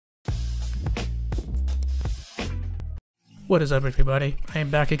What is up everybody, I am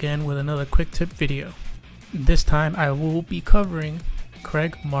back again with another quick tip video. This time I will be covering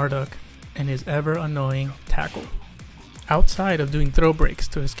Marduk and his ever annoying tackle. Outside of doing throw breaks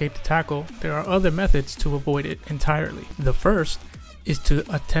to escape the tackle, there are other methods to avoid it entirely. The first is to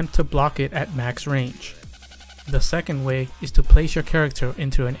attempt to block it at max range. The second way is to place your character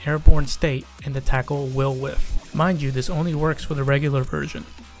into an airborne state and the tackle will whiff. Mind you, this only works for the regular version.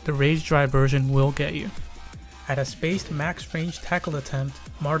 The rage drive version will get you. At a spaced max range tackle attempt,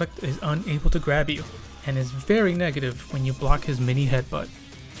 Marduk is unable to grab you and is very negative when you block his mini headbutt.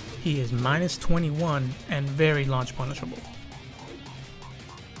 He is minus 21 and very launch punishable.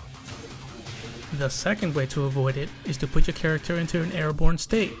 The second way to avoid it is to put your character into an airborne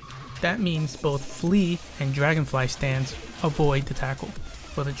state. That means both Flea and Dragonfly stands avoid the tackle.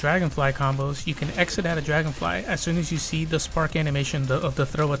 For the Dragonfly combos, you can exit out of Dragonfly as soon as you see the spark animation of the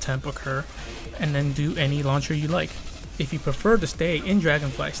throw attempt occur, and then do any launcher you like. If you prefer to stay in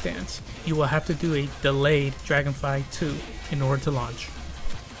Dragonfly stance, you will have to do a delayed Dragonfly 2 in order to launch.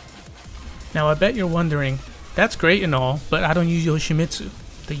 Now I bet you're wondering, that's great and all, but I don't use Yoshimitsu.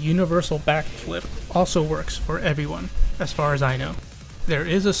 The universal backflip also works for everyone, as far as I know. There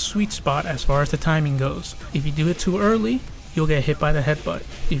is a sweet spot as far as the timing goes. If you do it too early, you'll get hit by the headbutt.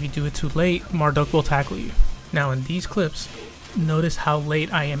 If you do it too late, Marduk will tackle you. Now in these clips, notice how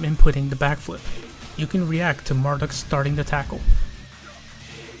late I am inputting the backflip. You can react to Marduk starting the tackle.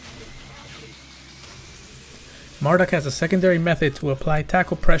 Marduk has a secondary method to apply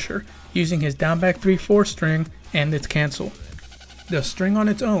tackle pressure using his down back 3-4 string and its cancel. The string on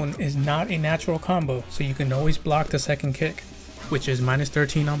its own is not a natural combo, so you can always block the second kick, which is minus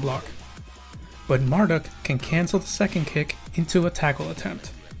 13 on block. But Marduk can cancel the second kick into a tackle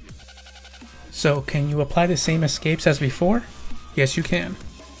attempt. So can you apply the same escapes as before? Yes you can.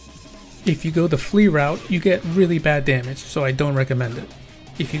 If you go the Flea route, you get really bad damage, so I don't recommend it.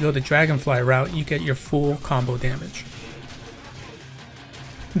 If you go the Dragonfly route, you get your full combo damage.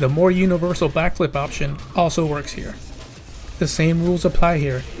 The more universal backflip option also works here. The same rules apply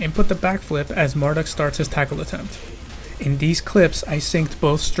here. Input the backflip as Marduk starts his tackle attempt. In these clips, I synced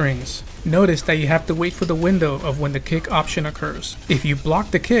both strings. Notice that you have to wait for the window of when the kick option occurs. If you block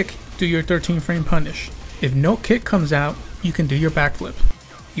the kick, do your 13 frame punish. If no kick comes out, you can do your backflip.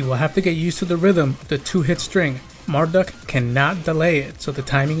 You will have to get used to the rhythm of the 2-hit string. Marduk cannot delay it, so the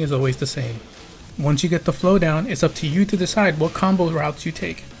timing is always the same. Once you get the flow down, it's up to you to decide what combo routes you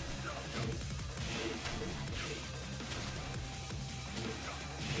take.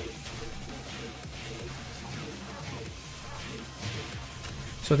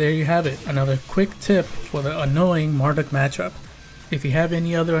 So there you have it, another quick tip for the annoying Marduk matchup. If you have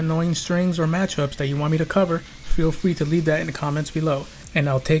any other annoying strings or matchups that you want me to cover, feel free to leave that in the comments below, and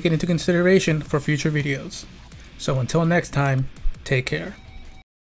I'll take it into consideration for future videos. So until next time, take care.